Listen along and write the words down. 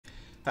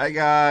Hi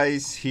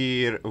guys,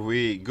 here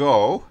we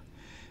go.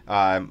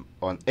 I'm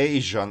on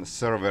Asian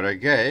server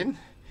again,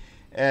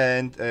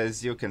 and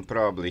as you can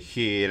probably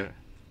hear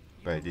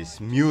by this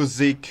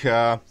music,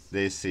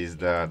 this is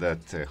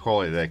that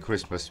holiday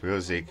Christmas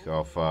music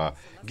of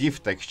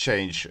gift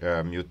exchange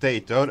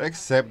mutator,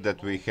 except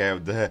that we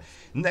have the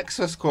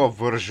Nexus co-op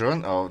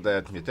version of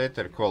that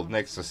mutator called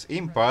Nexus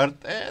IMPART,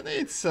 and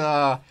it's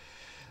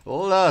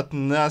lot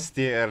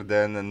nastier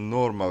than a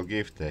normal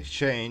gift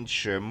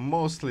exchange,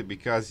 mostly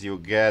because you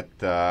get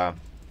kind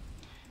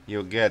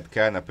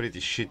of pretty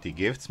shitty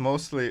gifts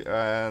mostly,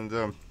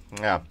 and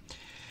yeah,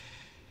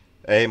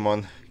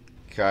 Amon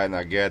kind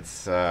of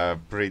gets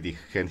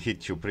can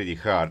hit you pretty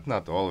hard.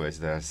 Not always.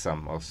 There's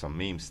some also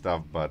meme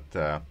stuff, but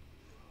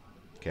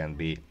can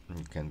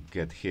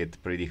get hit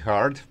pretty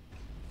hard.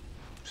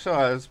 So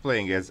I was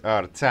playing as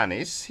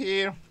Artanis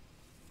here,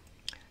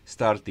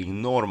 starting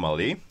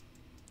normally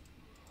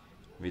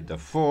with the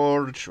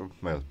forge,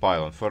 well,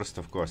 pylon first,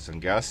 of course,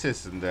 and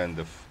gases, and then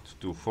the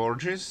two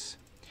forges,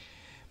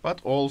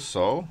 but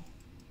also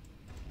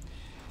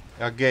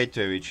a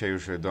gateway, which I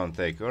usually don't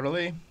take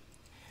early,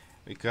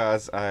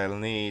 because I'll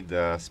need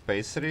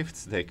space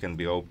rifts. They can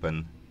be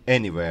open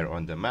anywhere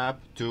on the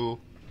map to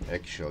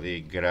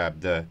actually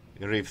grab the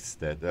rifts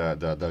that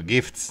the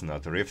gifts,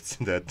 not rifts,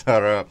 that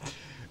are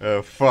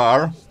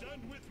far.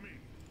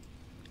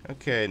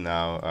 Okay,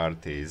 now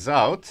RT is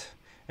out.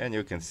 And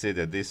you can see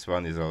that this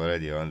one is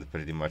already on the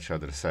pretty much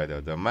other side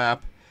of the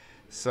map.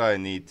 So I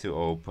need to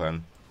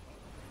open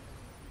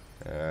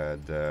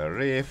the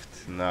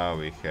rift. Now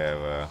we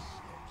have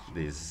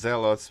these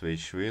zealots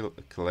which will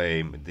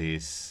claim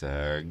this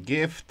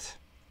gift.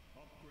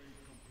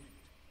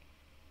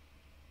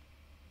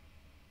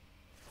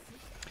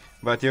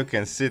 But you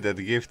can see that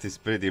gift is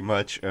pretty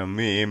much a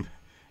meme.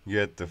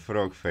 Get the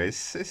frog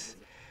faces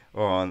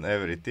on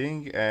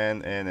everything,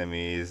 and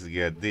enemies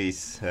get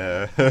these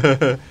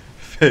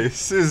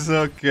faces.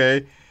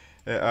 Okay,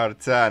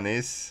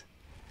 Artanis.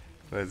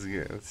 Let's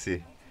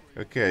see.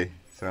 Okay,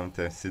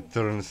 sometimes it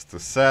turns to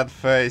sad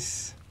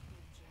face.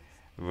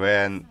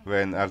 When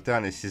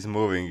Artanis is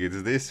moving,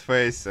 it's this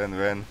face, and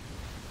when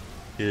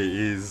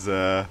he is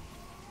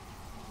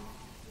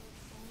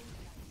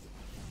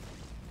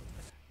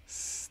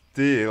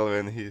still,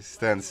 when he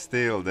stands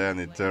still, then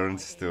it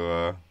turns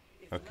to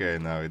okay,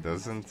 now it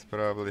doesn't,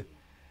 probably.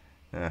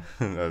 I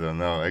don't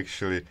know,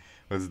 actually,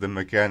 what's the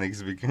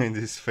mechanics behind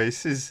these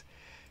faces.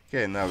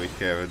 Okay, now we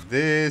have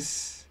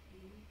this.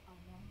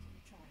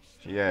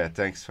 Yeah,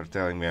 thanks for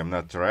telling me I'm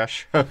not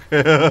trash.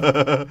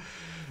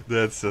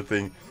 That's the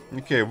thing.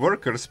 Okay,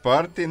 workers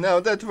party. Now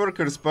that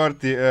workers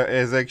party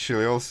is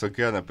actually also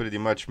kinda pretty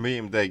much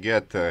meme. They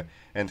get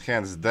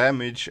enhanced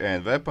damage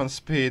and weapon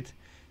speed,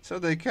 so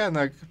they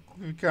kinda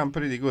become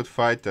pretty good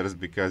fighters,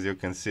 because you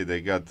can see they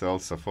got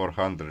also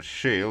 400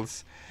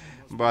 shields.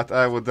 But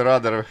I would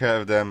rather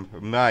have them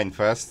mine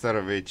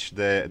faster, which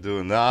they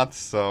do not,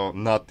 so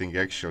nothing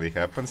actually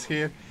happens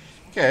here.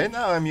 Okay,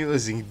 now I'm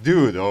using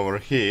Dude over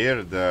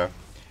here, the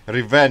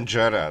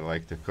Revenger, I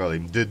like to call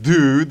him the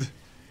Dude.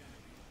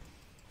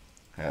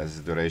 Has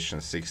duration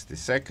 60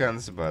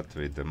 seconds, but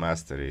with the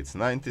Mastery it's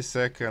 90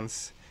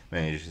 seconds.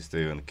 Manages to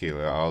even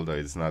kill, although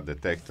it's not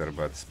detector,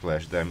 but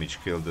splash damage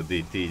kill the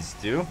DTs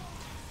too.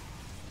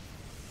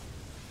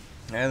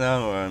 And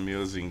now I'm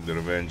using the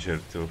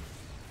Revenger to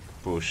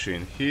push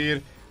in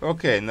here.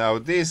 Okay, now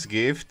this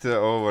gift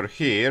over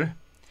here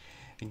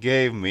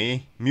gave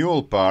me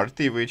Mule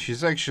Party, which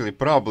is actually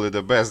probably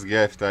the best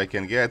gift I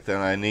can get, and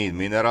I need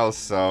minerals,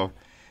 so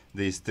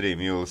these 3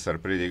 mules are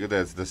pretty good.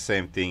 That's the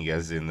same thing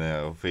as in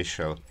the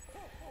official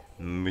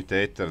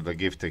mutator, the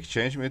gift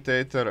exchange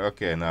mutator.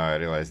 Okay, now I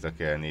realized,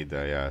 okay, I need,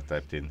 yeah, I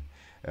typed in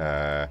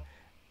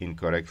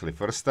incorrectly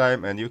first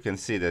time, and you can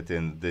see that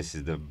this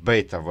is the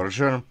beta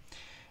version.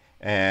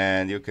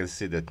 And you can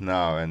see that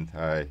now, and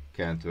I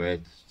can't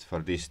wait for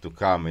this to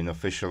come in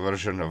official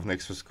version of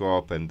Nexus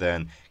Co-op, and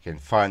then can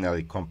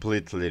finally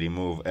completely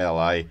remove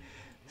LI.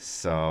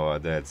 So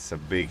that's a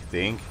big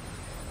thing.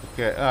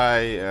 Okay,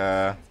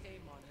 I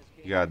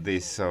got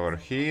this over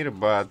here,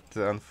 but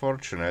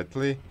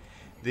unfortunately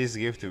this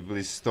gift will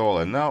be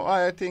stolen. Now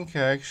I think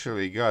I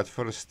actually got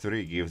first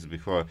 3 gifts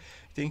before.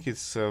 I think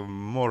it's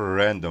more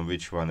random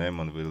which one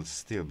Amon will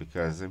steal,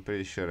 because I'm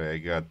pretty sure I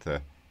got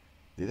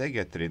did I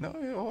get 3? No,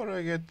 or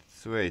I get,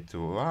 wait,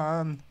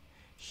 1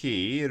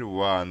 here,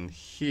 1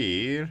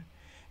 here.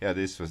 Yeah,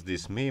 this was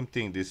this meme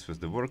thing, this was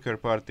the worker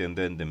party, and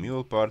then the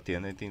mule party,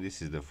 and I think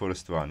this is the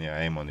first one. Yeah,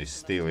 Amon is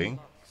stealing.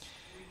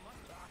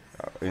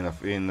 In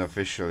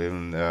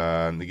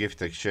the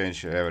gift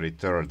exchange, every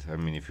third, I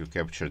mean, if you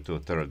capture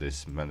 2/3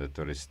 is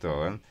mandatory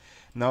stolen.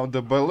 Now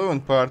the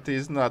balloon party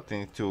is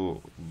nothing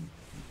too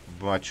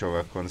much of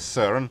a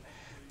concern.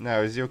 Now,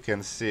 as you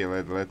can see,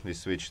 let me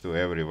switch to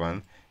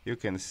everyone. You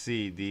can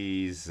see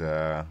these,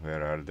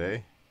 where are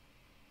they?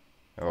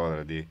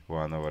 Already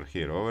one over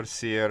here,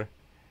 Overseer.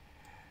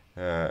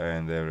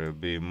 And there will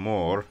be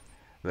more,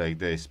 like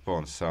they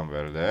spawn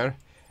somewhere there.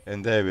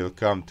 And they will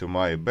come to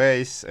my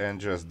base and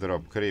just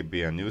drop creep,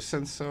 be a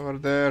nuisance over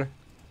there.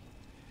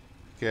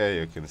 Okay,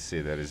 you can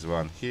see there is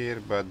one here,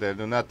 but they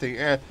do nothing.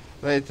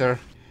 Later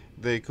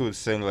they could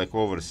send like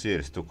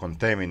overseers to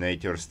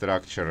contaminate your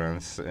structure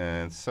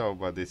and so,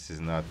 but this is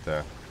not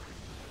a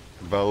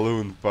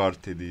balloon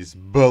party. These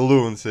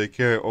balloons,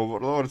 okay,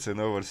 overlords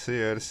and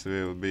overseers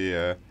will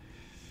be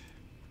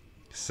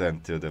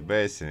sent to the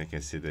base, and you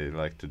can see they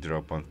like to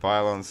drop on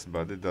pylons,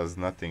 but it does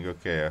nothing.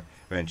 Okay,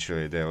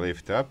 eventually they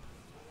lift up.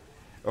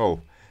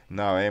 Oh,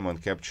 now Amon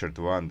captured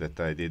one that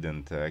I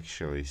didn't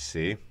actually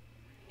see.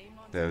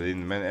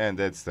 And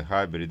that's the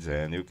hybrids,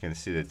 and you can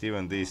see that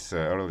even this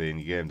early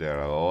in game there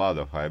are a lot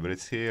of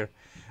hybrids here.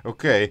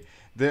 Okay,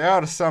 there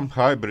are some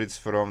hybrids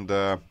from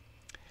the,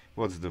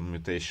 what's the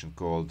mutation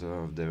called,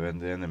 when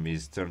the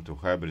enemies turn to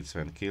hybrids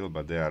when killed,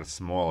 but they are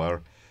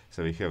smaller.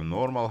 So we have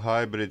normal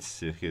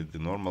hybrids, you have the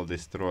normal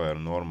destroyer,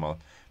 normal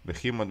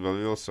behemoth, but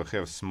we also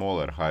have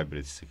smaller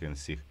hybrids. You can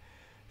see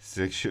it's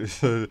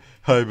actually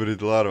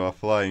hybrid larva,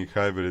 flying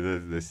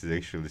hybrid. This is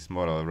actually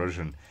smaller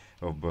version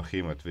of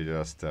behemoth with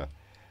just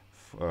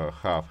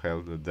half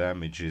health. The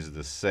damage is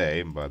the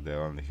same, but they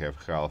only have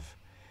half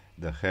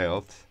the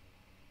health.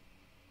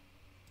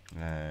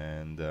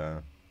 And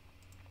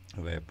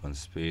weapon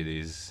speed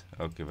is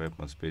okay.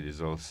 Weapon speed is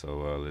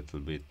also a little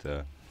bit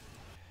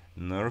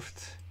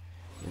nerfed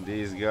in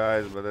these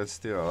guys, but that's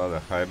still a lot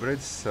of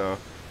hybrids. So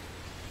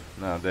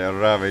now they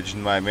ravaged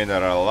my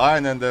mineral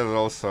line, and there's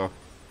also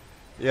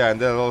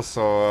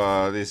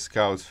these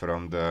scouts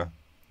from the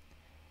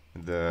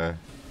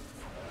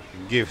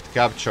gift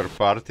capture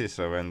party.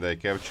 So when they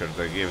capture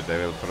the gift, they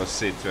will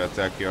proceed to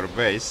attack your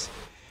base.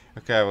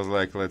 Okay, I was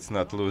like, let's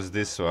not lose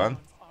this one.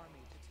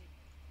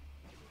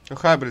 So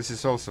hybrids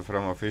is also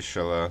from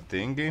official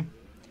thingy,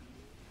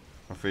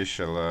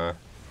 official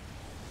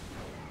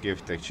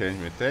gift exchange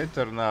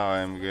mutator. Now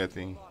I'm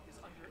getting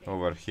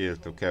over here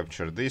to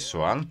capture this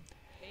one.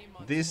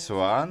 This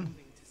one,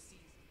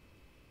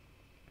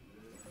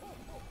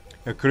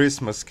 a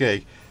Christmas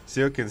cake.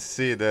 So you can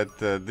see that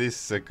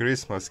this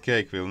Christmas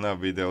cake will now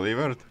be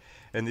delivered,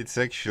 and it's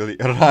actually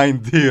a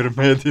reindeer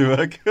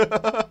medivac.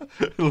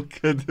 Look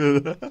at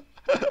that.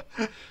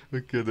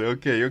 Look at that.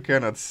 Okay, you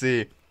cannot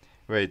see.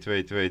 Wait.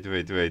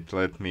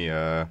 Let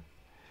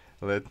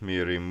me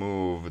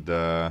remove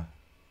the.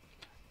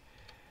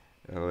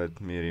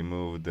 Let me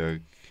remove the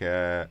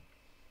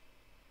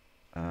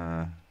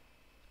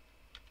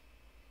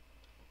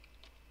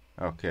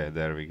okay,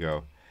 there we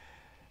go.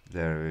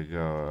 There we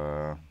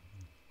go.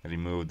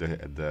 Remove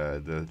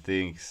the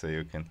thing so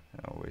you can.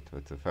 Oh wait,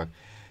 what the fuck?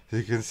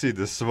 You can see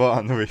the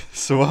swan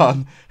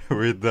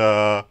with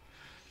the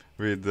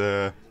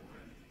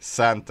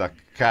Santa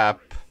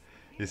cap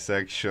is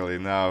actually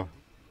now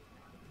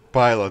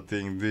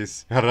piloting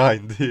this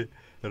reindeer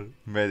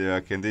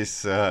medivac, and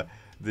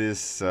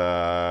this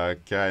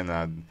kind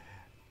of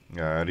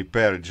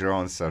repair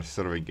drones are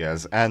serving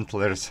as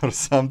antlers or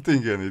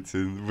something, and it's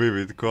in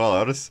vivid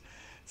colors.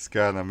 It's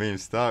kind of meme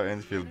stuff,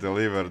 and will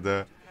deliver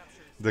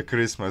the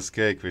Christmas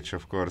cake, which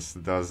of course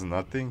does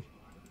nothing.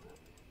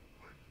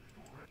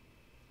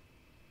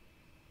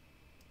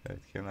 I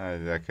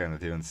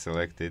cannot even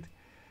select it.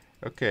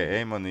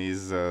 Okay, Amon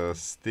is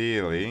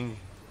stealing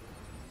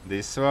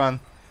this one.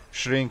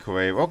 Shrink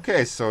wave.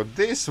 Okay, so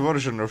this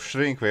version of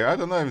shrink wave, I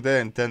don't know if they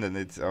intended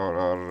it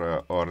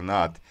or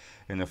not.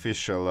 In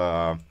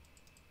official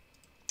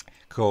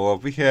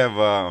co-op, we have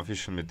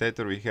official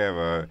mutator. We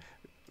have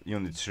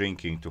unit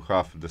shrinking to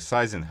half the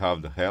size and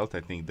half the health.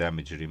 I think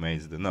damage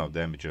remains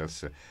damage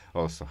is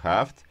also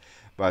halved.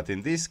 But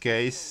in this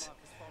case,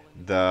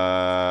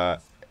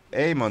 the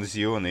Amon's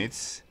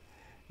units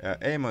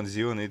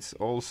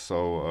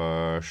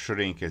also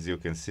shrink. As you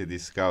can see,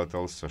 this scout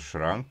also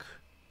shrunk,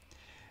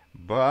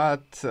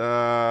 but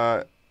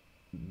it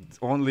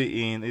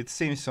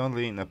seems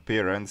only in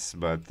appearance,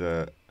 but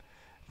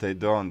they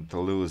don't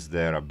lose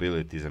their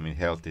abilities. I mean,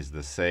 health is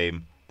the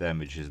same,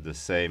 damage is the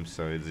same,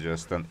 so it's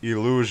just an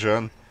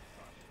illusion.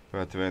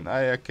 But when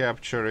I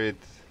capture it,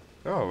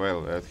 oh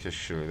well,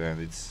 actually then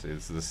it's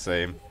the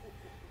same.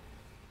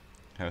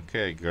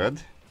 Okay,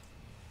 good.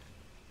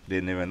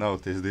 Didn't even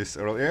notice this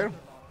earlier.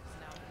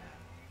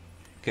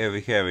 Okay,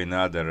 we have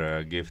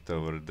another gift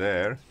over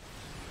there.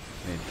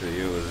 Need to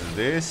use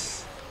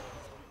this.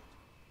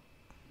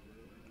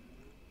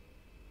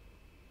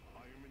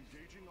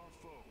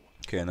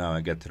 Okay, now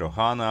I get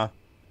Rohana.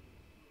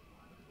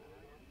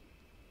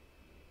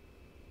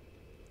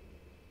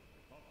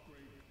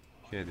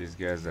 Okay, these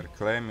guys are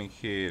climbing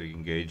here,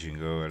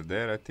 engaging over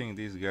there. I think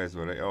these guys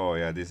were. Oh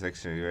yeah, this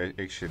actually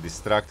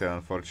distracted.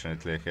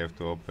 Unfortunately, I have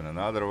to open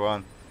another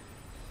one.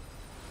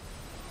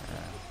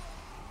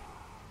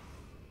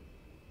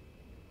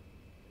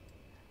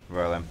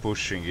 Well, I'm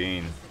pushing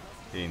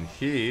in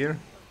here.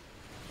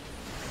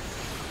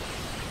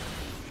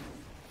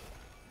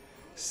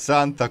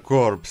 Santa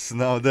corpse.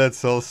 Now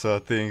that's also a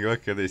thing.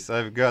 Look at this.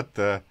 I've got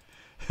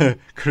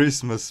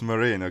Christmas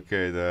Marine.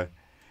 Okay, the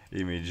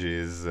image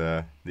is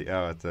the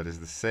avatar is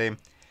the same,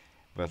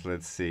 but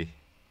let's see.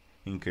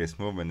 Increase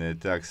movement and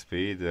attack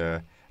speed.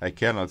 I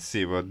cannot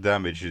see what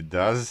damage it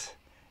does.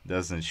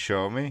 Doesn't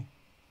show me.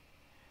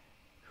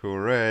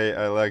 Hooray,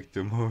 I like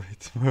to move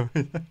it, move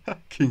it.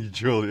 King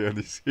Julian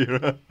is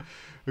here.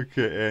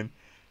 Okay, and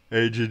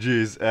AGG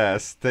is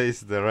ass.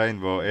 Taste the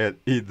rainbow and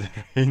eat the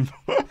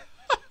rainbow.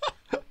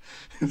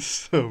 It's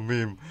so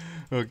meme.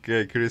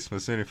 Okay,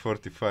 Christmas only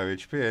 45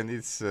 HP and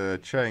it's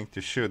trying to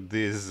shoot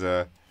this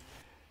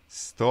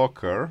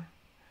stalker.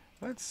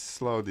 Let's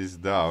slow this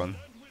down.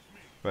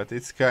 But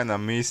it's kinda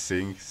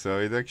missing, so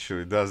it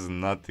actually does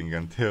nothing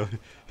until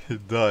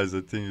it dies.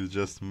 I think it's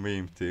just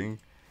meme thing.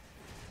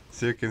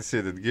 So you can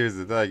see that gears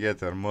that I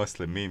get are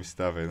mostly meme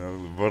stuff and all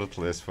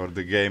worthless for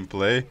the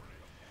gameplay.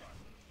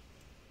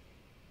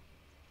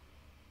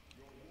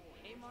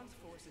 Amon's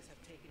forces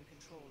have taken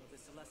control of the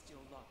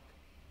Celestial Lock.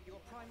 Your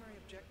primary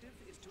objective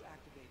is to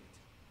activate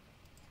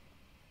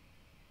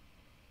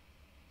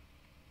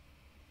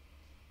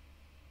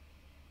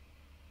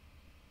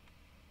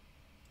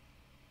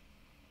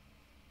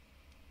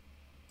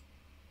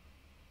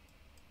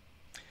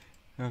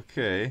it.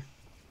 Okay.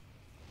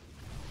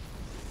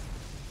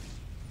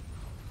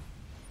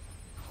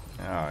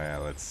 Oh yeah,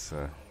 let's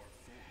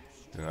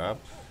go up.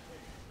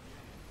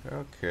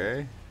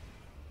 Okay.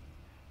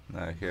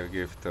 Now I have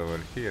gift over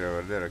here,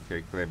 over there.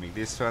 Okay, claiming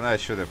this one. I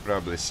should have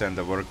probably sent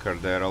a worker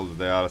there, although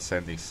they are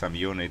sending some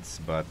units,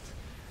 but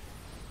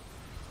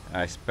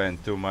I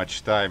spent too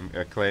much time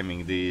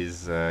claiming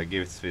these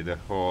gifts with the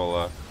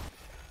whole...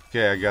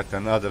 Okay, I got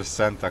another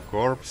Santa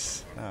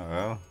corpse. Oh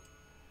well.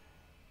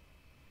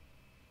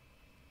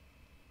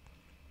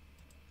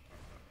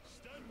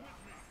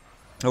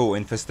 Oh,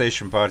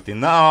 infestation party.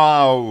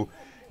 Now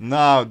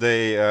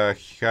they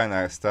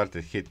kinda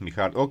started hit me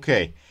hard.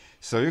 Okay,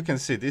 so you can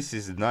see this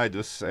is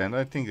Nidus, and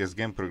I think as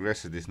game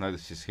progresses, these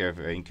Niduses have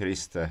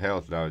increased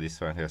health. Now this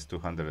one has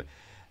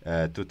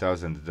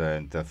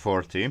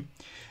 2040.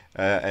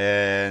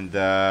 And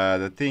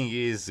the thing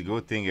is,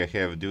 good thing I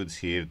have dudes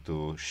here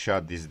to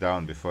shut this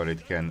down before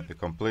it can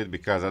complete,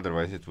 because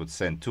otherwise it would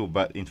send two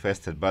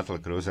infested battle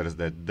cruisers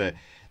that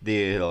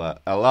deal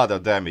a lot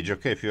of damage.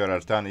 Okay, if you are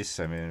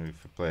Artanis, I mean,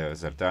 if you play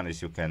as Artanis,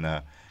 you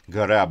can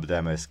grab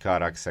them as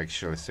Karax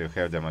actually, so you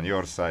have them on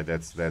your side.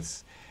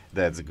 That's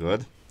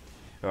good.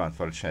 Oh,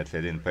 unfortunately,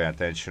 I didn't pay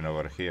attention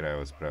over here. I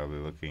was probably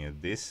looking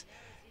at this.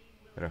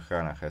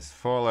 Rahana has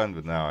fallen,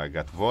 but now I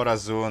got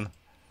Vorazun.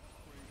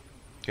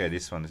 Okay,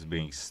 this one is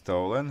being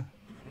stolen.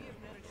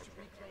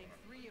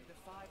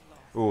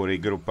 Oh,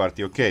 regroup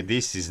party. Okay,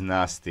 this is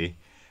nasty.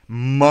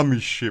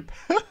 Mummy ship.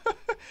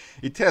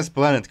 It has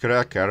Planet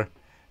Cracker,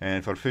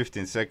 and for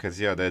 15 seconds,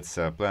 yeah, that's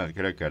Planet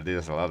Cracker.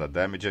 Does a lot of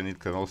damage, and it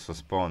can also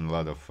spawn a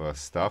lot of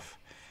stuff.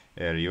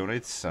 Air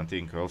units, I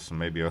think also,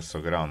 maybe also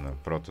ground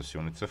Protoss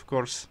units, of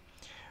course.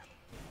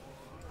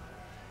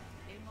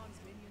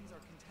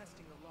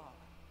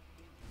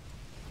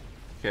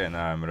 Okay,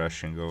 now I'm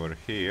rushing over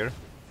here.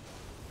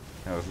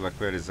 I was like,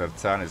 where is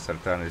Artanis?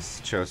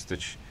 Artanis chose to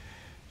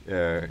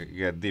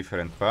get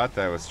different path.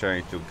 I was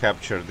trying to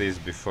capture this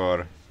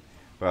before,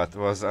 but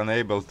was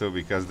unable to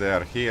because they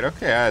are here.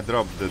 Okay, I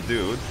dropped the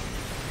dude,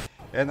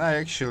 and I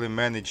actually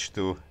managed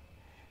to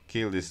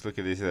kill this. Look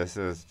at this, it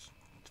says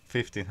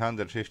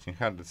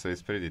 1500, so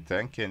it's pretty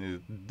tanky, and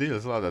it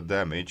deals a lot of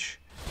damage.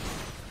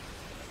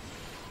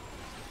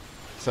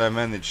 So I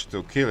managed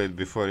to kill it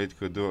before it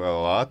could do a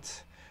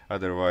lot.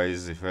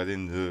 Otherwise, if I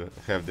didn't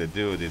have the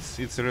dude,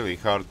 it's really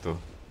hard to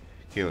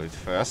kill it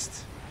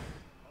fast.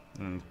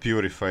 And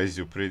purifies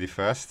you pretty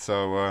fast,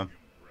 so... okay,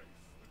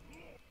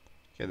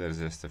 there's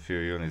just a few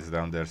units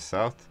down there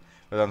south.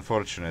 But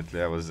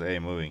unfortunately, I was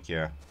A-moving,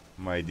 yeah.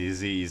 My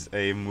disease,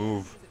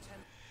 A-move.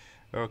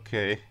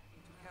 Okay.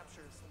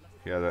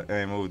 Yeah, the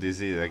A-move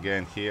disease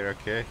again here,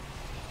 okay.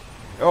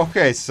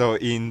 Okay, so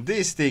in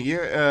this thing,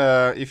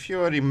 if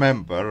you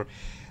remember...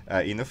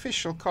 in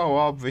official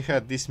co-op, we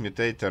had this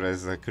mutator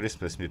as a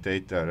Christmas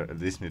mutator,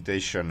 this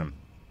mutation,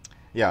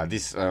 yeah,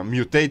 this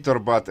mutator,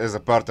 but as a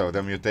part of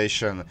the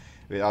mutation,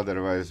 we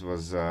otherwise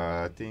was,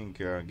 I think,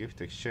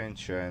 gift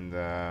exchange and,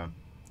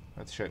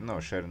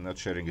 not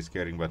sharing is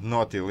caring, but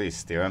naughty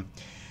list, yeah.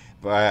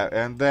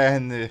 And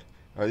then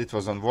it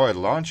was on void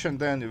launch, and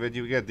then when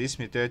you get this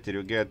mutator,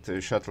 you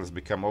get shuttles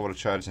become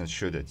overcharged and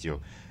shoot at you.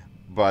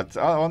 But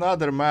on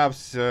other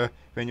maps,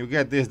 when you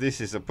get this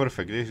is a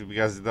perfect gift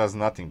because it does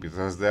nothing,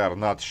 because they are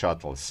not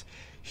shuttles.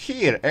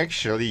 Here,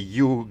 actually,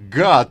 you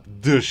got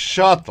the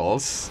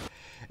shuttles,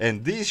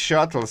 and these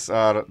shuttles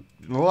are a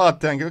lot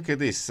tanky. Look at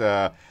this.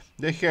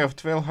 They have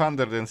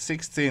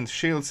 1216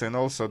 shields and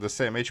also the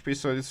same HP,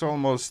 so it's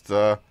almost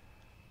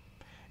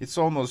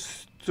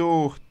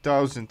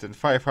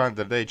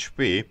 2500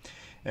 HP,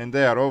 and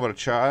they are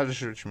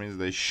overcharged, which means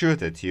they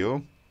shoot at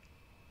you.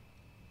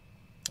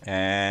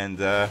 And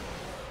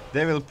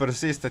they will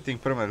persist, I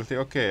think, permanently.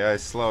 Okay, I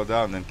slow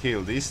down and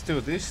kill these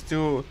two,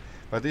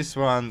 but this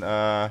one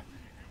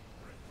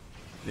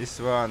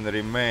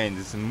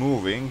remains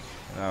moving.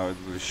 Now it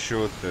will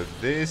shoot at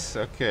this.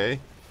 Okay,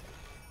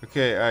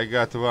 I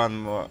got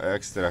one more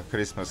extra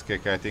Christmas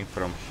cake, I think,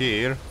 from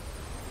here.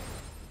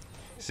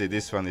 See,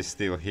 this one is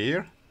still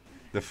here,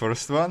 the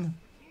first one.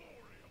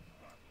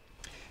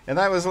 And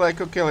I was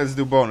like, okay, let's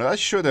do bonus. I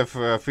should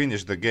have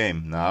finished the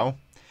game now.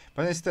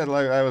 But instead,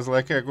 like I was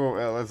like,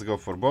 let's go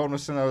for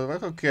bonus, and I was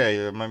like,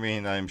 okay. I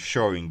mean, I'm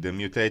showing the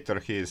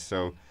mutator here,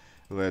 so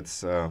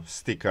let's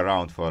stick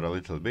around for a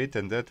little bit,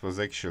 and that was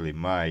actually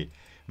my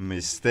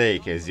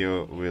mistake, as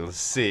you will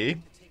see. You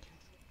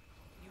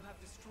have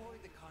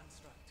destroyed the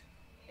construct.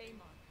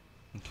 Amon.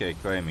 Okay,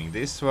 claiming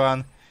this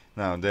one.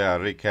 Now they are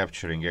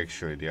recapturing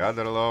actually the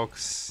other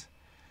locks.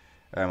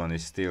 Amon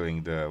is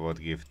stealing the what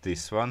gift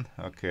this one.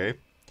 Okay.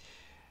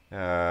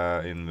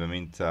 In the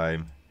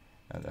meantime,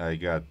 I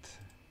got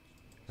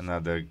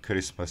another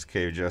Christmas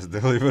cave just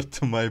delivered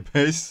to my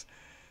base.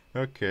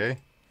 Okay.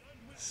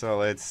 So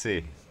let's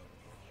see.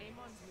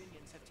 Amon's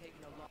minions have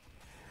taken a lot.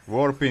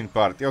 Warp in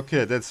party.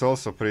 Okay, that's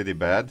also pretty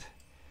bad.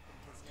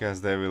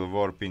 Because they will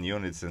warp in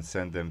units and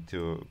send them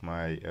to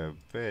my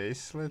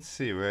base. Let's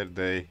see where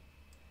they...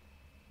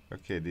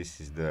 Okay,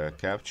 this is the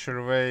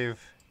capture wave.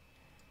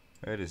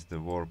 Where is the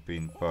warp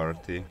in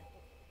party?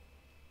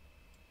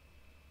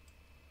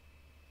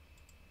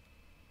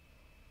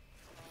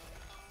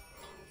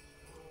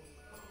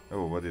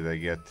 Oh, what did I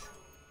get?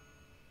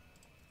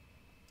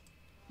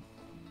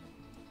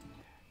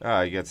 Ah,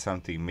 I get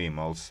something meme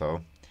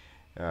also.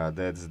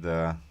 That's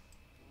the...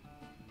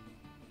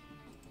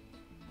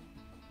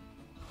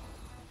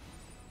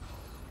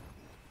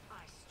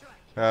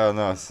 Oh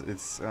no,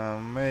 it's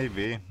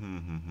maybe...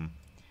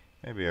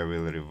 Maybe I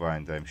will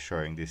rewind. I'm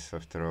showing this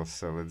after all,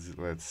 so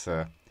let's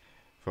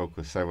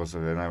focus. I was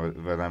when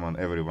I'm on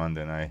everyone,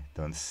 then I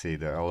don't see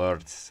the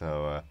alerts.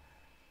 So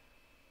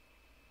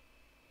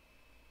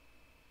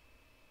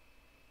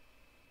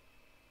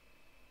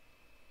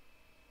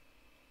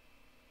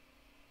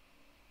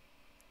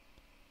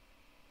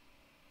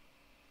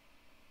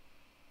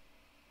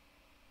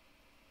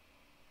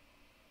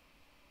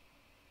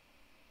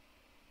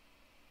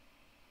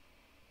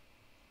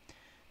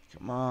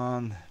come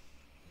on.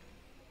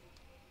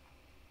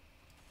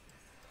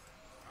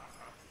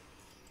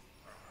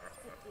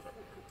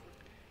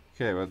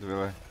 Okay, what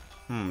will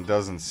I...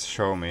 doesn't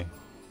show me.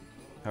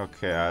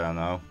 Okay, I don't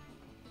know.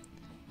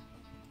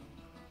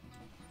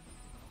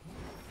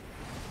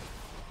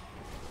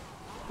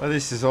 But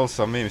this is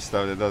also meme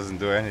stuff that doesn't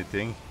do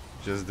anything.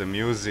 Just the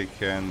music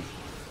and...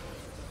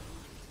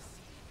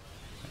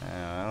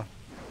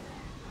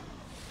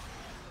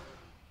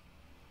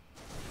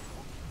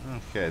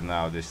 Okay,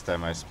 now this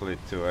time I split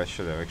two. I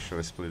should have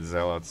actually split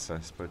Zealots. I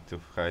split two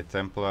High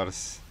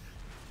Templars.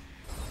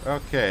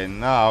 Okay,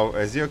 now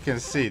as you can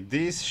see,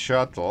 this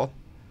shuttle,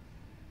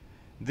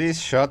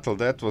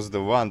 that was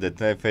the one that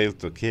I failed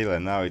to kill,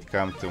 and now it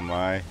come to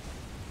my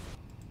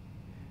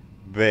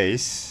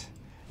base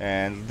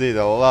and did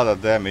a lot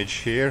of damage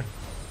here.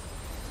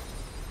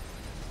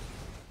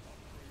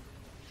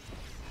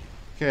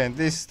 Okay, and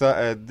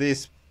at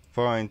this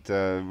point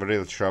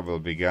real trouble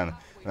began.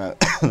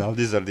 Now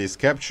these are these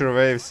capture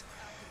waves.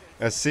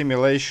 A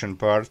simulation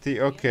party.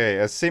 Okay,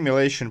 a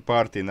simulation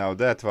party. Now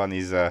that one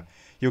is a...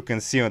 You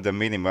can see on the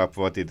minimap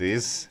what it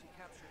is.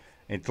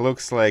 It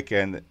looks like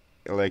a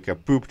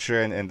poop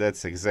train, and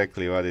that's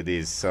exactly what it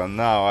is. So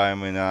now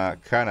I'm in a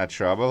kinda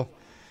trouble.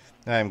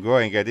 I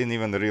didn't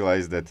even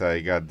realize that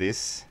I got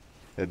this.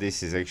 That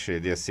this is actually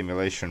the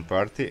simulation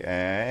party.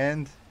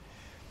 And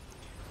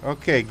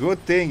okay,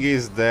 good thing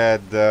is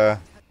that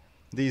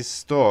these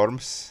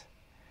storms,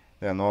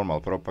 they are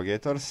normal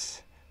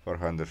propagators,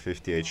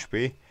 450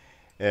 HP.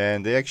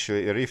 And they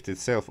actually, Rift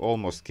itself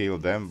almost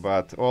killed them,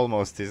 but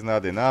almost is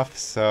not enough,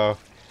 so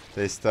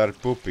they start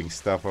pooping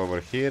stuff over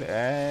here,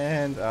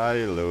 and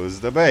I lose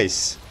the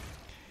base.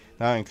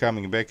 Now I'm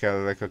coming back,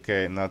 I'm like,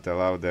 okay, not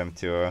allow them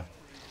to,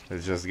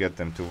 let's just get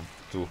them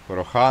to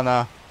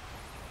Rohana,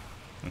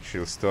 and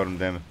she'll storm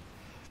them.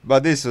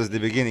 But this was the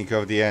beginning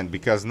of the end,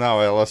 because now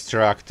I lost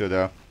track to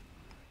the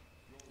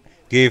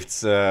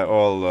gifts,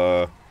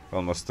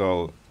 almost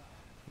all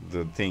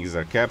the things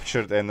are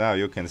captured, and now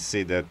you can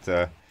see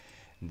that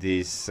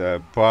this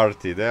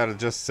party, they are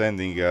just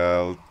sending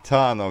a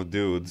ton of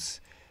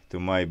dudes to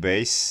my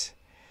base.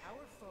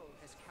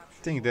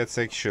 I think that's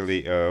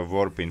actually a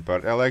warping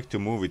party. I like to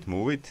move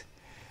it.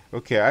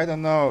 Okay, I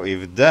don't know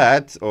if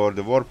that or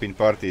the warping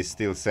party is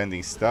still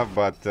sending stuff,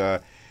 but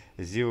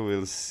as you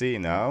will see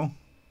now,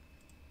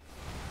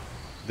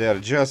 they are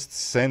just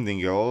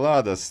sending a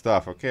lot of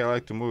stuff. Okay, I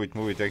like to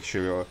move it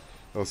actually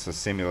also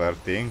similar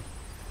thing.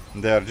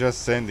 They are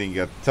just sending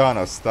a ton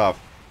of stuff.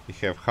 We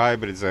have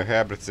hybrids, and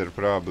hybrids are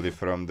probably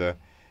from the...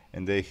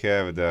 And they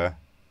have the...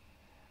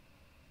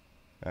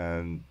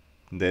 And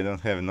they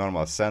don't have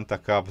normal Santa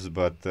caps,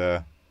 but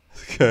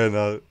kind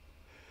of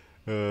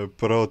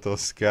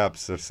Protoss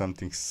caps or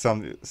something,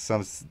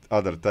 some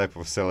other type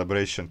of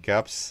celebration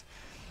caps.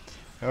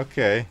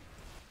 Okay.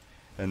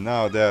 And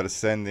now they are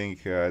sending,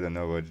 I don't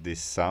know what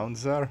these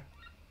sounds are,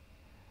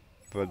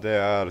 but they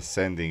are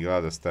sending a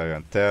lot of stuff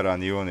on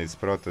Terran units,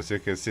 Protoss. You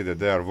can see that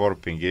they are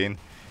warping in.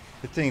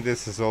 I think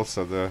this is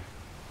also the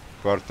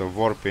part of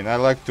warping. I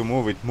like to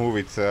move it.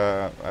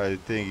 I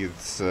think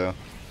it's the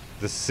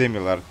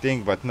similar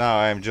thing, but now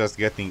I'm just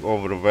getting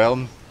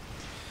overwhelmed.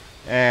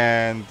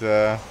 And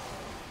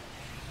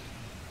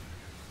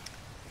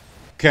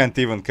can't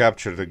even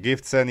capture the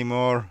gifts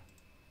anymore.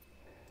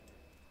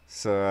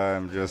 So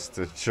I'm just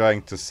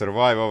trying to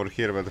survive over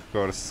here, but of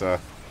course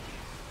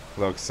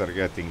logs are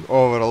getting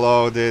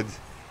overloaded.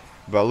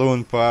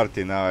 Balloon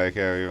party, now I have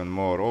even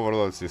more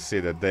overloads. You see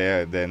that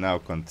they now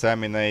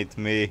contaminate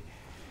me.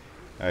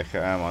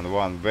 I'm on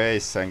one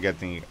base, I'm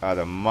getting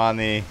other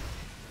money.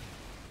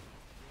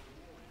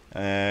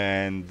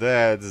 And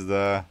that's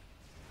the...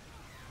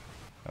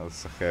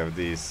 Also have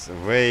these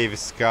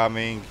waves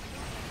coming.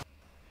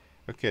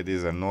 Okay,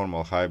 these are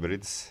normal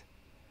hybrids.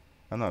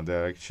 Oh no,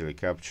 they're actually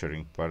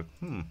capturing part.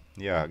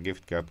 Yeah,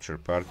 gift capture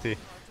party,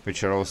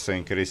 which are also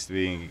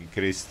being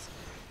increased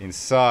in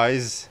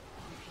size.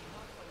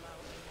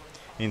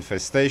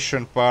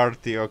 Infestation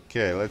party.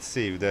 Okay, let's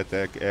see if that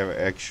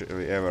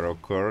actually ever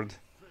occurred.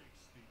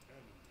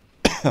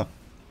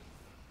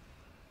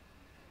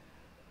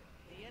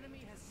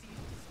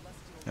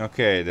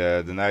 Okay,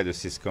 the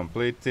Nidus is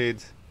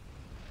completed.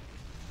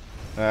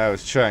 I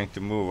was trying to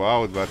move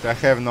out, but I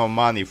have no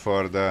money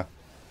for the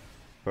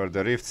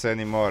rifts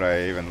anymore.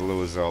 I even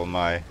lose all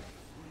my...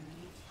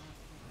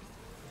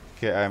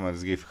 Okay, I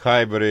must give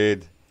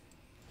hybrid.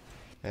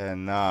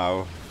 And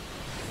now...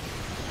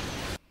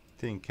 I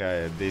think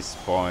I at this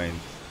point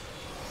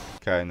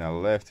kinda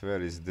left.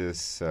 Where is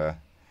this? Where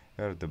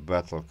are the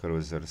battle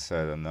cruisers?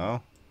 I don't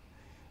know.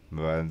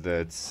 But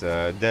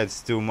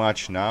that's too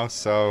much now,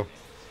 so...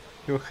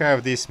 You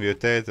have this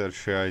mutator,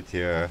 right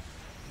here.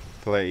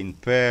 Play in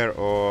pair,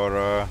 or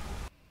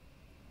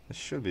there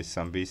should be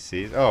some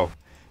BCs. Oh,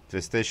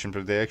 the station,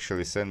 they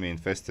actually send me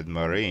infested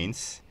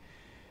marines.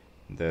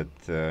 That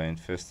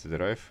infested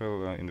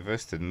rifle,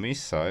 infested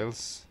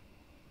missiles.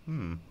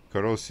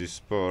 Corrosive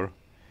spore.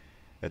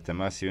 At a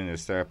massive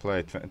unit,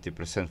 apply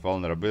 20%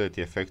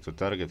 vulnerability effect to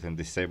target and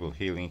disable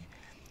healing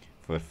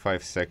for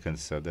 5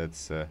 seconds. So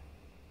that's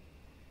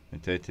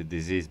mutated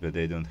disease, but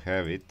they don't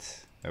have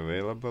it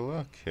available.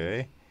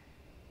 Okay.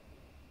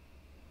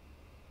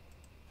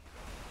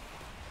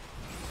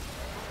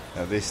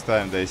 This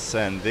time they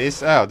send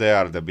this. Oh, they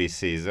are the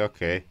BCs.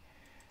 Okay.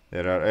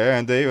 There are,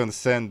 and they even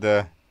send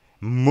the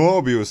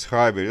Mobius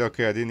hybrid.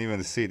 Okay, I didn't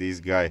even see this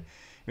guy.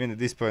 Even at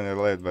this point I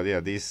left, but yeah,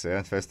 these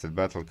infested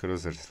battle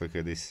cruisers. Look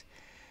at this.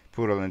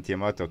 Purulent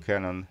Yamato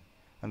cannon.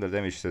 100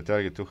 damage to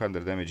target,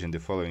 200 damage in the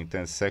following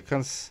 10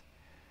 seconds.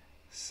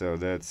 So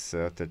that's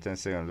after 10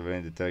 seconds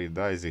when the target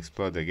dies,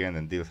 explode again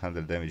and deal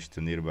 100 damage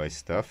to nearby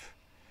stuff.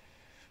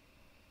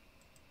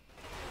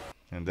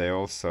 And they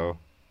also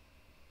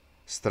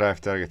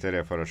strive target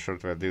area for a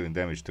short while, dealing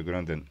damage to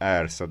ground and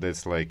air. So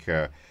that's like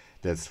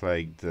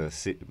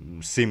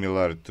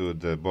similar to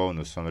the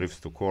bonus on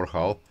Rifts to Core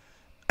Hull.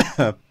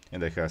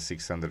 And they have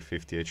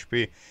 650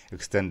 HP.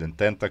 Extended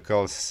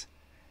tentacles.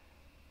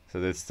 So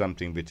that's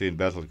something between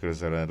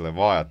Battlecruiser and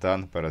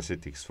Leviathan.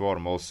 Parasitic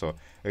Swarm also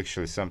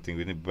actually something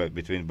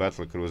between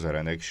Battlecruiser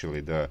and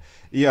actually the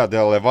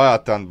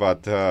Leviathan,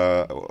 but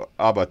the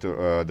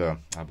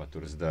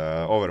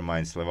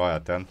Overmind's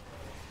Leviathan.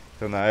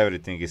 So now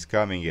everything is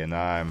coming, and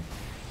I'm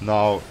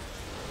now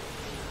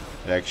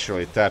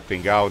actually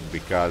tapping out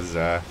because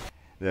there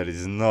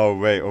is no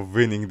way of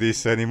winning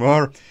this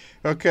anymore.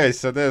 Okay,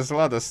 so there's a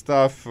lot of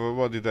stuff.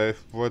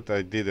 What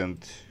I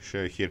didn't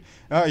show here.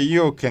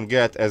 You can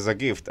get as a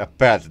gift a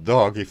pet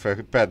dog. If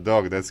a pet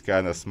dog that's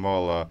kind of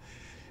small,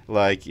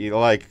 like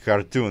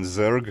cartoon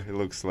Zerg. It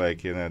looks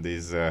like, you know,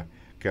 these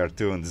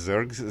cartoon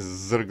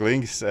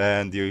Zerglings,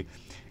 and you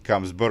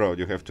comes borrowed.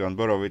 You have to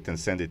unborrow it and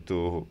send it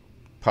to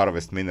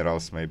harvest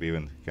minerals. Maybe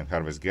even can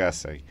harvest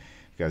gas,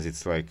 because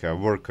it's like a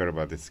worker,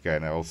 but it's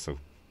kind of also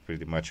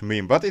pretty much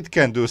meme. But it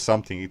can do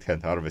something. It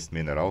can harvest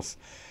minerals.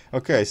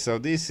 Okay, so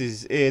this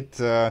is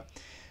it,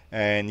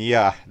 and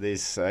yeah,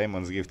 this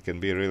Amon's gift can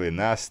be really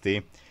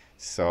nasty,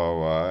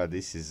 so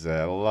this is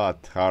a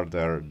lot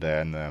harder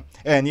than,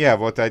 and yeah,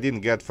 what I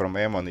didn't get from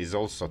Amon is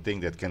also a thing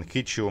that can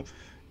hit you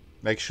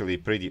actually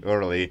pretty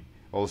early.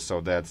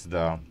 Also, that's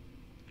the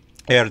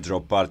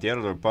airdrop party.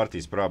 Airdrop party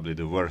is probably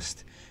the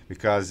worst,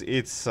 because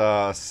it's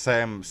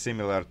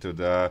similar to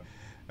the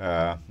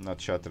not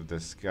Shatter the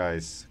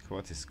Skies,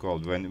 what is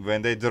called,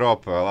 when they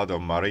drop a lot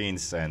of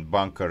marines and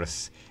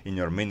bunkers in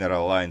your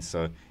mineral line.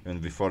 So even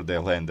before they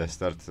land, they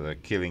start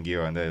killing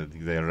you, and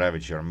they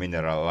ravage your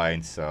mineral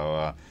line.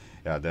 So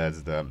yeah,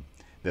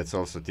 that's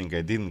also a thing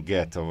I didn't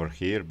get over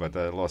here, but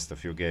I lost a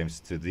few games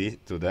to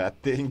that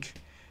thing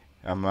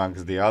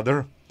amongst the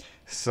other.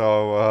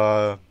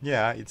 So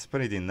yeah, it's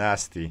pretty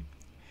nasty.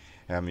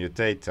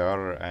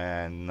 Mutator,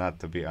 and not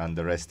to be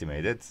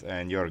underestimated,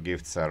 and your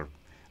gifts are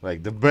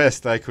like the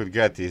best I could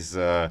get is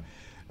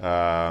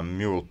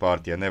Mule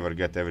Party. I never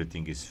get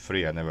everything is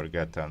free. I never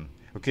get an...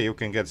 Okay, you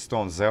can get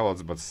Stone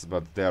Zealots,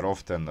 but they are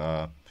often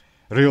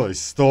really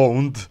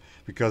stoned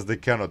because they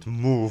cannot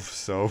move,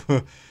 so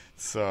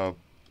it's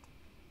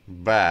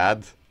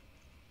bad.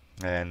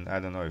 And I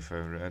don't know if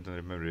I don't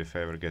remember if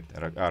I ever get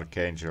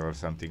Archangel or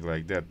something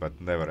like that,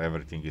 but never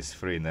everything is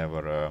free.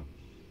 Never.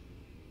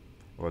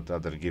 What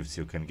other gifts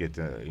you can get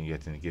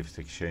in gift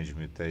exchange?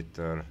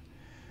 Mutator.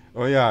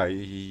 Oh yeah,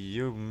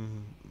 you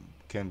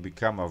can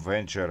become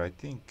Avenger. I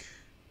think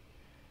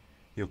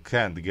You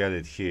can't get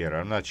it here,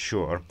 I'm not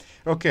sure.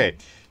 Okay,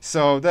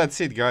 so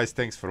that's it guys,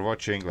 thanks for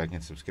watching, like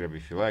and subscribe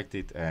if you liked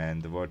it,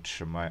 and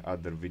watch my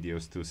other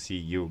videos to see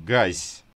you guys.